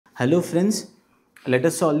Hello friends, let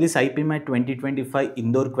us solve this IPMAT 2025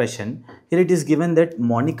 indoor question. Here it is given that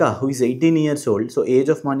Monica, who is 18 years old, so age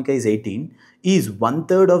of Monica is 18, is one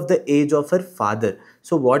third of the age of her father.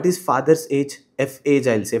 So what is father's age? F age,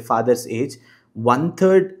 I'll say father's age. One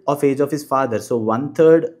third of age of his father. So one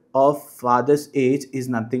third of father's age is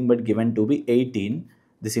nothing but given to be 18.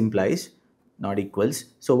 This implies not equals.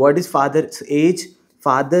 So what is father's age?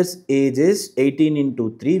 Father's age is 18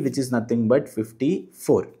 into 3, which is nothing but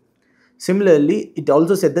 54. Similarly, it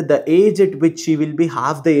also said that the age at which she will be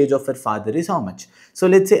half the age of her father is how much? So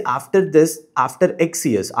let's say after this, after X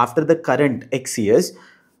years, after the current X years,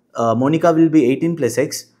 Monica will be 18 plus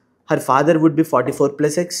X. Her father would be 44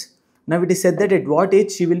 plus X. Now it is said that at what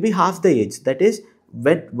age she will be half the age. That is,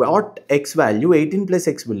 what X value, 18 plus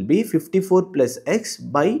X will be 54 plus X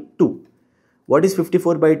by 2. What is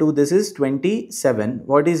 54 by 2? This is 27.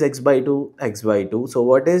 What is x by 2? X by 2. So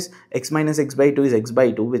what is x minus x by 2 is x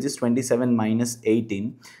by 2, which is 27 minus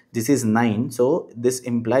 18. This is 9. So this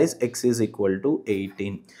implies x is equal to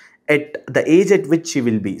 18. At the age at which she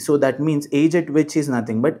will be. So that means age at which is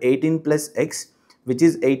nothing but 18 plus x, which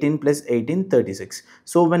is 18 plus 18, 36.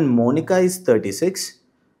 So when Monica is 36,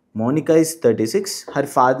 her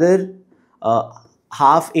father,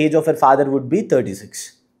 half age of her father would be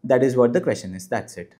 36. That is what the question is. That's it.